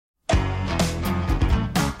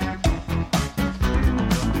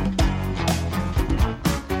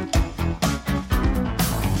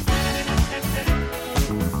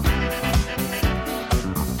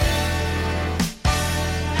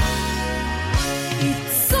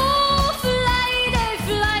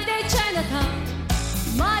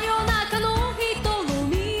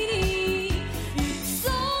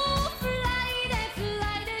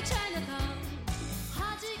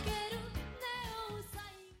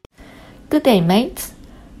Good day, mates.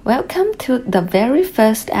 Welcome to the very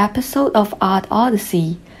first episode of Art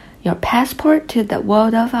Odyssey, your passport to the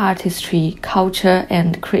world of artistry, culture,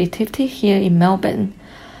 and creativity here in Melbourne.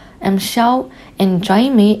 I'm Xiao, and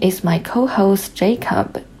joining me is my co-host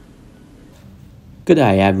Jacob. Good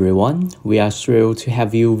day, everyone. We are thrilled to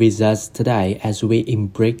have you with us today as we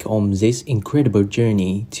embark on this incredible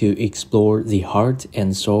journey to explore the heart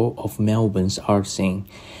and soul of Melbourne's art scene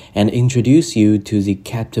and introduce you to the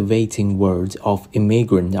captivating world of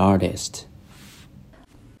immigrant artists.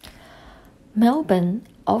 Melbourne,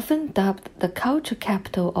 often dubbed the culture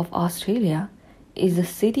capital of Australia, is a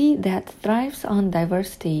city that thrives on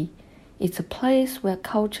diversity. It's a place where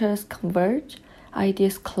cultures converge,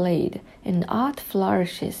 ideas collide, and art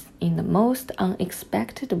flourishes in the most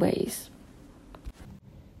unexpected ways.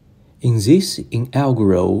 In this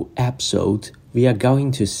inaugural episode, we are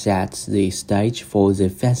going to set the stage for the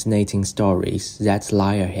fascinating stories that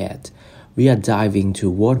lie ahead. We are diving into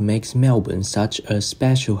what makes Melbourne such a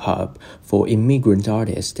special hub for immigrant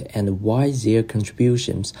artists and why their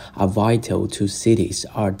contributions are vital to city's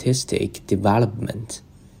artistic development.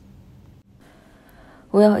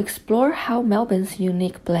 We'll explore how Melbourne's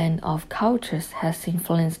unique blend of cultures has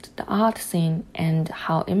influenced the art scene and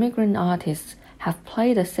how immigrant artists have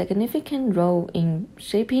played a significant role in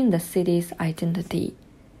shaping the city's identity.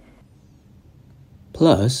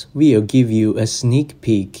 Plus, we'll give you a sneak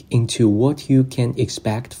peek into what you can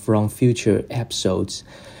expect from future episodes,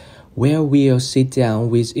 where we'll sit down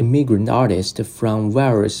with immigrant artists from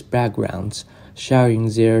various backgrounds, sharing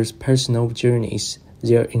their personal journeys,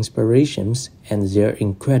 their inspirations, and their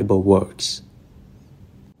incredible works.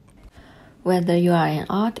 Whether you are an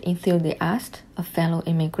art enthusiast, a fellow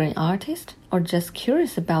immigrant artist, or just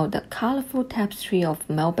curious about the colorful tapestry of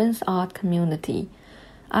Melbourne's art community,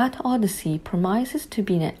 Art Odyssey promises to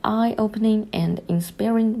be an eye-opening and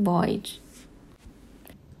inspiring voyage.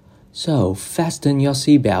 So, fasten your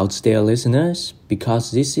seatbelts, dear listeners, because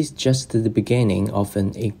this is just the beginning of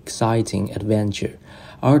an exciting adventure.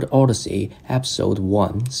 Art Odyssey Episode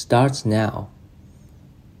 1 starts now.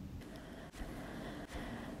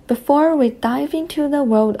 Before we dive into the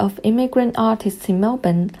world of immigrant artists in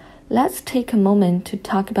Melbourne, let's take a moment to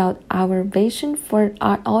talk about our vision for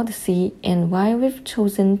Art Odyssey and why we've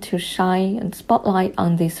chosen to shine a spotlight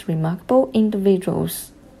on these remarkable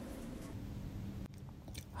individuals.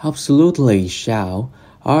 Absolutely, Xiao.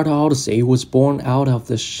 Art Odyssey was born out of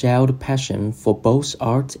the shared passion for both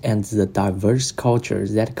art and the diverse culture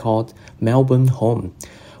that called Melbourne home.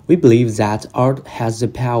 We believe that art has the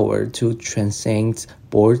power to transcend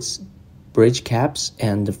borders, bridge gaps,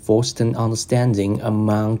 and foster understanding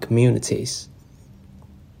among communities.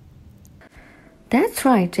 That's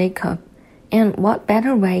right, Jacob. And what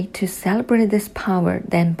better way to celebrate this power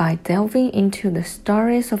than by delving into the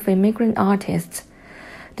stories of immigrant artists,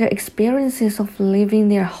 their experiences of leaving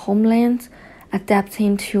their homelands,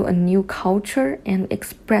 adapting to a new culture, and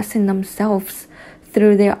expressing themselves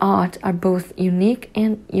through their art are both unique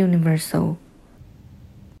and universal.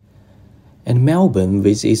 And Melbourne,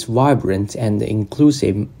 with its vibrant and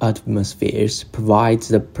inclusive atmospheres, provides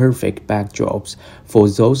the perfect backdrops for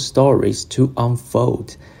those stories to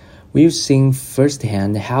unfold. We've seen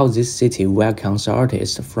firsthand how this city welcomes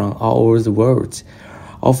artists from all over the world,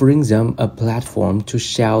 offering them a platform to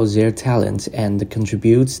share their talent and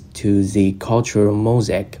contribute to the cultural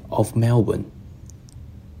mosaic of Melbourne.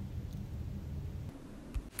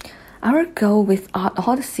 Our goal with Art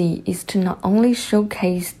Odyssey is to not only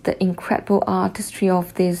showcase the incredible artistry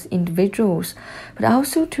of these individuals, but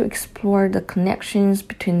also to explore the connections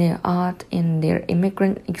between their art and their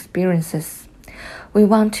immigrant experiences. We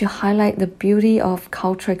want to highlight the beauty of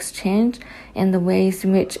cultural exchange and the ways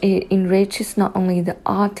in which it enriches not only the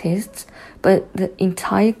artists, but the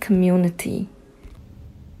entire community.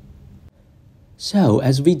 So,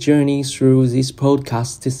 as we journey through this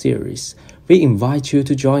podcast series, we invite you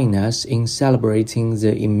to join us in celebrating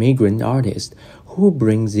the immigrant artists who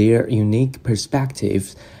bring their unique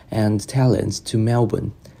perspectives and talents to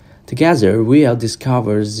Melbourne. Together, we'll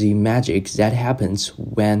discover the magic that happens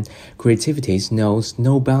when creativity knows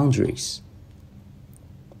no boundaries.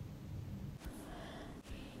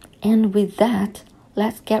 And with that,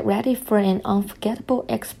 let's get ready for an unforgettable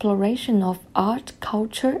exploration of art,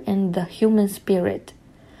 culture, and the human spirit.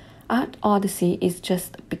 Art Odyssey is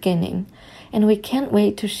just the beginning, and we can't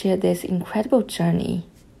wait to share this incredible journey.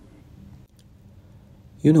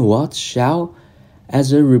 You know what, Xiao?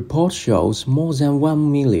 As a report shows, more than 1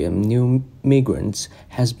 million new migrants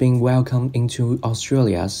has been welcomed into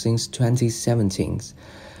Australia since 2017.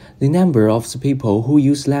 The number of the people who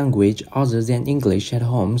use language other than English at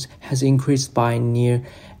homes has increased by near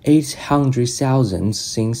 800,000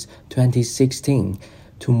 since 2016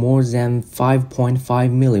 to more than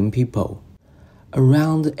 5.5 million people.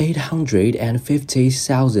 Around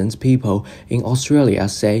 850,000 people in Australia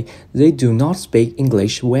say they do not speak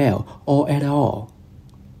English well or at all.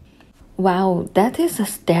 Wow, that is a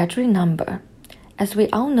staggering number. As we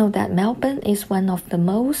all know that Melbourne is one of the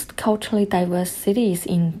most culturally diverse cities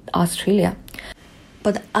in Australia.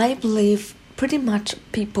 But I believe pretty much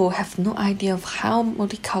people have no idea of how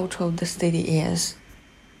multicultural the city is.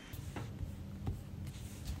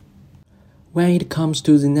 When it comes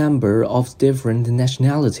to the number of different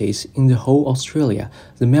nationalities in the whole Australia,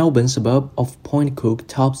 the Melbourne suburb of Point Cook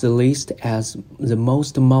tops the list as the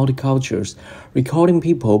most multicultural, recording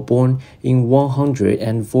people born in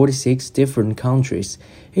 146 different countries.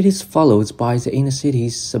 It is followed by the inner city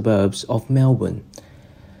suburbs of Melbourne.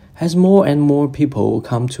 As more and more people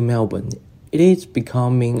come to Melbourne, it is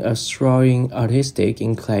becoming a thriving artistic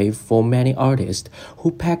enclave for many artists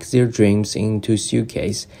who pack their dreams into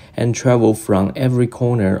suitcases and travel from every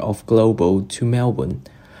corner of global to Melbourne,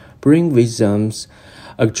 bring with them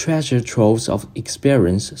a treasure trove of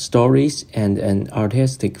experience, stories, and an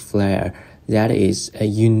artistic flair that is as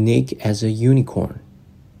unique as a unicorn.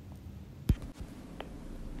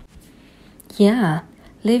 Yeah.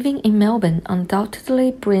 Living in Melbourne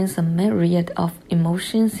undoubtedly brings a myriad of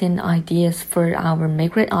emotions and ideas for our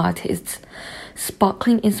migrant artists,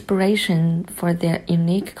 sparkling inspiration for their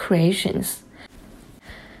unique creations.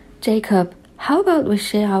 Jacob, how about we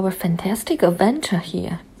share our fantastic adventure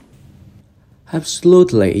here?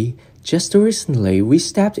 Absolutely. Just recently, we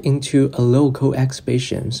stepped into a local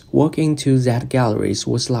exhibition. Walking into that gallery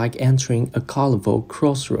was like entering a colorful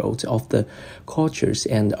crossroads of the cultures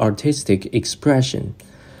and artistic expression.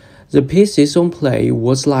 The pieces on play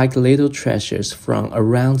was like little treasures from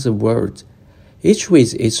around the world, each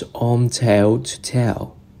with its own tale to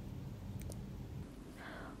tell.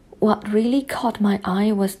 What really caught my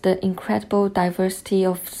eye was the incredible diversity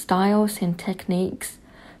of styles and techniques,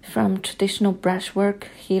 from traditional brushwork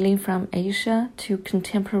hailing from Asia to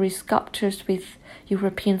contemporary sculptures with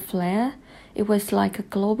European flair. It was like a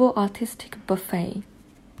global artistic buffet.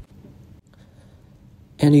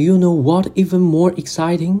 And you know what even more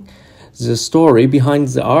exciting? The story behind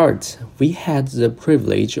the art. We had the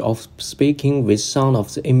privilege of speaking with some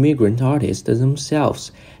of the immigrant artists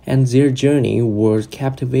themselves, and their journey was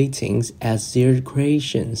captivating as their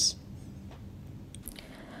creations.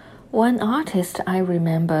 One artist I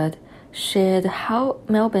remembered shared how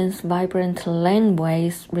Melbourne's vibrant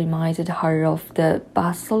laneways reminded her of the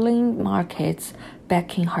bustling markets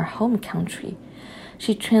back in her home country.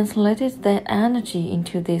 She translated that energy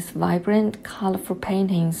into these vibrant, colorful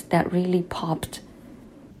paintings that really popped.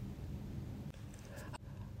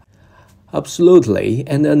 Absolutely,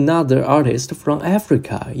 and another artist from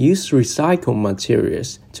Africa used recycled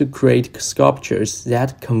materials to create sculptures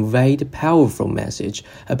that conveyed a powerful message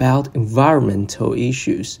about environmental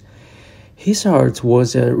issues. His art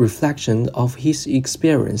was a reflection of his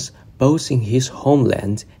experience both in his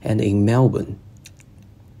homeland and in Melbourne.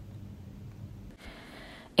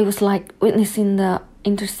 It was like witnessing the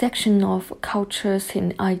intersection of cultures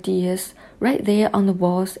and ideas right there on the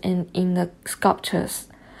walls and in the sculptures.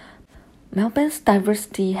 Melbourne's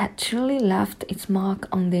diversity had truly left its mark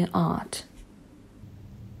on their art.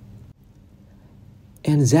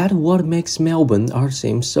 And that's what makes Melbourne art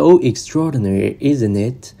scene so extraordinary, isn't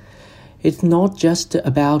it? It's not just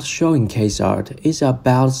about showcase art, it's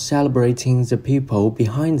about celebrating the people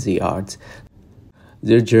behind the art,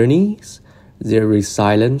 their journeys, their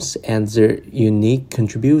resilience, and their unique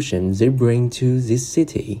contribution they bring to this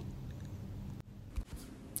city.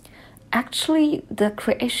 Actually, the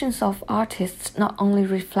creations of artists not only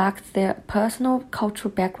reflect their personal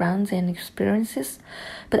cultural backgrounds and experiences,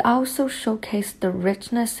 but also showcase the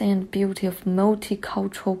richness and beauty of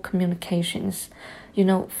multicultural communications.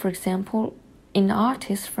 For example, an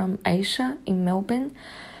artist from Asia in Melbourne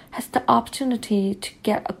has the opportunity to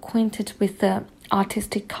get acquainted with the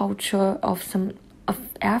artistic culture of some of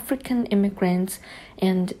African immigrants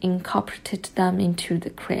and incorporated them into the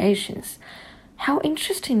creations. How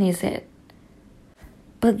interesting is it?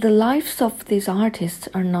 But the lives of these artists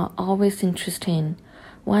are not always interesting.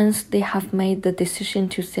 Once they have made the decision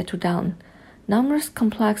to settle down, numerous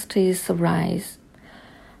complexities arise.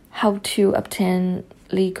 How to obtain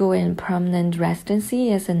legal and permanent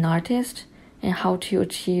residency as an artist, and how to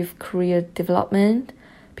achieve career development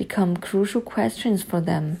become crucial questions for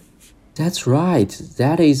them. That's right,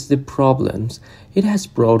 that is the problem. It has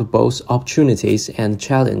brought both opportunities and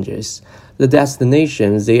challenges. The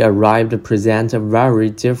destinations they arrived present a very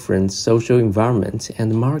different social environment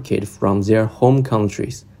and market from their home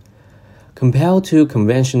countries. Compared to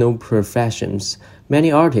conventional professions,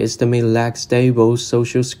 many artists may lack stable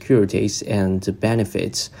social securities and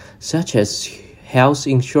benefits, such as health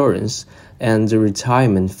insurance and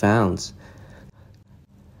retirement funds.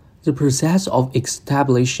 The process of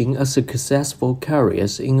establishing a successful career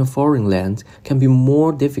in a foreign land can be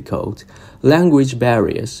more difficult. Language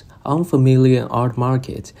barriers, unfamiliar art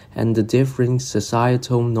market, and the different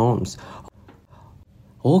societal norms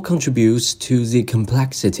all contributes to the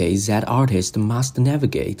complexities that artists must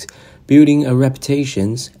navigate. Building a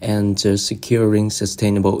reputation and securing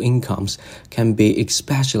sustainable incomes can be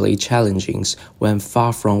especially challenging when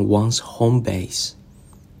far from one's home base.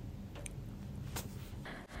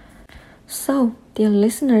 So, dear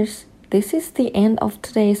listeners, this is the end of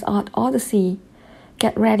today's Art Odyssey.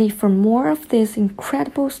 Get ready for more of these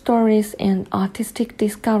incredible stories and artistic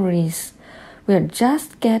discoveries. We're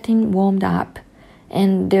just getting warmed up,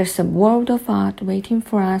 and there's a world of art waiting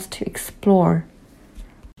for us to explore.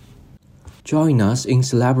 Join us in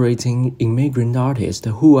celebrating immigrant artists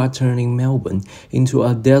who are turning Melbourne into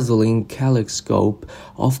a dazzling kaleidoscope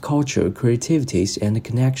of culture, creativities, and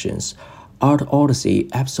connections. Art Odyssey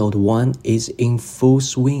Episode 1 is in full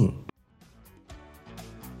swing.